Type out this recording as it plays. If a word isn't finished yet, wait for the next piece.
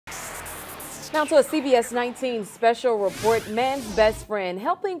Now to a CBS 19 special report, Man's Best Friend,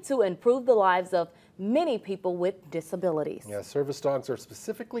 helping to improve the lives of many people with disabilities. Yeah, service dogs are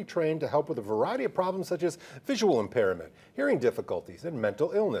specifically trained to help with a variety of problems such as visual impairment, hearing difficulties, and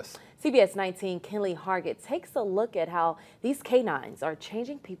mental illness. CBS 19 Kinley Hargett takes a look at how these canines are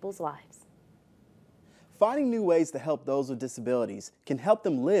changing people's lives. Finding new ways to help those with disabilities can help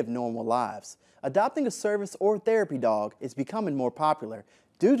them live normal lives. Adopting a service or therapy dog is becoming more popular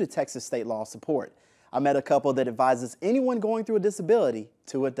due to Texas state law support. I met a couple that advises anyone going through a disability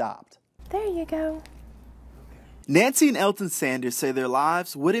to adopt. There you go. Nancy and Elton Sanders say their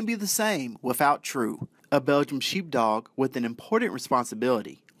lives wouldn't be the same without True, a Belgian sheepdog with an important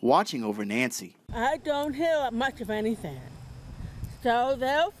responsibility, watching over Nancy. I don't hear much of anything, so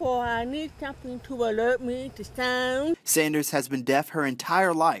therefore I need something to alert me to sound. Sanders has been deaf her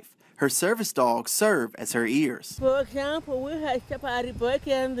entire life. Her service dogs serve as her ears. For example, we had somebody break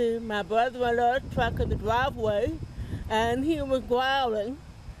into my brother-in-law's truck in the driveway, and he was growling.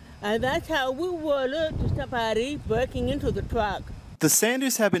 And that's how we were alert to somebody breaking into the truck. The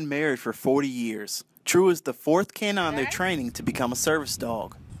Sanders have been married for 40 years. True is the fourth canine they're training to become a service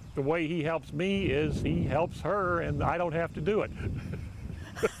dog. The way he helps me is he helps her, and I don't have to do it.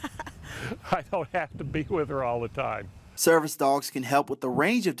 I don't have to be with her all the time. Service dogs can help with a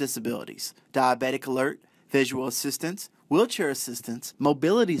range of disabilities: diabetic alert, visual assistance, wheelchair assistance,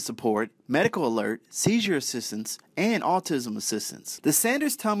 mobility support, medical alert, seizure assistance, and autism assistance. The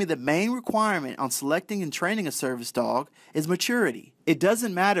Sanders tell me the main requirement on selecting and training a service dog is maturity. It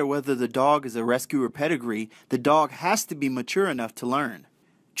doesn't matter whether the dog is a rescue or pedigree, the dog has to be mature enough to learn.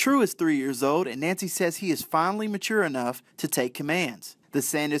 True is 3 years old, and Nancy says he is finally mature enough to take commands. The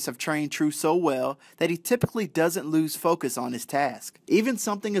Sanders have trained True so well that he typically doesn't lose focus on his task. Even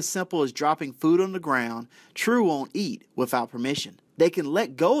something as simple as dropping food on the ground, True won't eat without permission. They can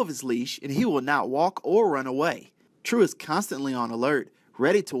let go of his leash and he will not walk or run away. True is constantly on alert,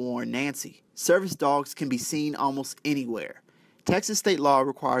 ready to warn Nancy. Service dogs can be seen almost anywhere. Texas state law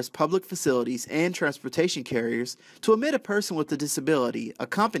requires public facilities and transportation carriers to admit a person with a disability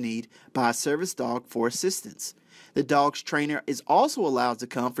accompanied by a service dog for assistance. The dog's trainer is also allowed to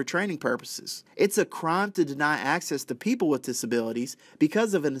come for training purposes. It's a crime to deny access to people with disabilities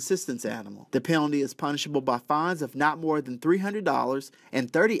because of an assistance animal. The penalty is punishable by fines of not more than $300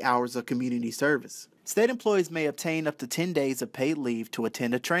 and 30 hours of community service. State employees may obtain up to 10 days of paid leave to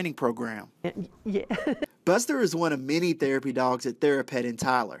attend a training program. Yeah. Buster is one of many therapy dogs at TheraPet in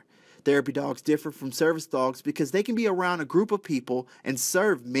Tyler. Therapy dogs differ from service dogs because they can be around a group of people and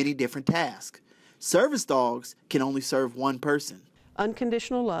serve many different tasks. Service dogs can only serve one person.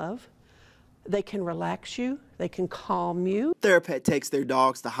 Unconditional love. They can relax you. They can calm you. TheraPet takes their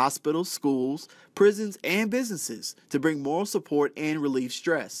dogs to hospitals, schools, prisons, and businesses to bring moral support and relieve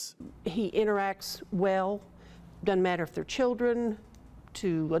stress. He interacts well. Doesn't matter if they're children,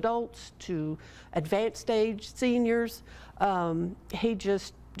 to adults, to advanced age seniors. He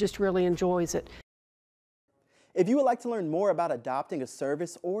just really enjoys it. If you would like to learn more about adopting a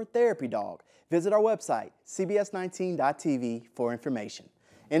service or therapy dog, visit our website, cbs19.tv, for information.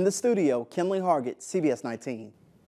 In the studio, Kinley Hargett, CBS 19.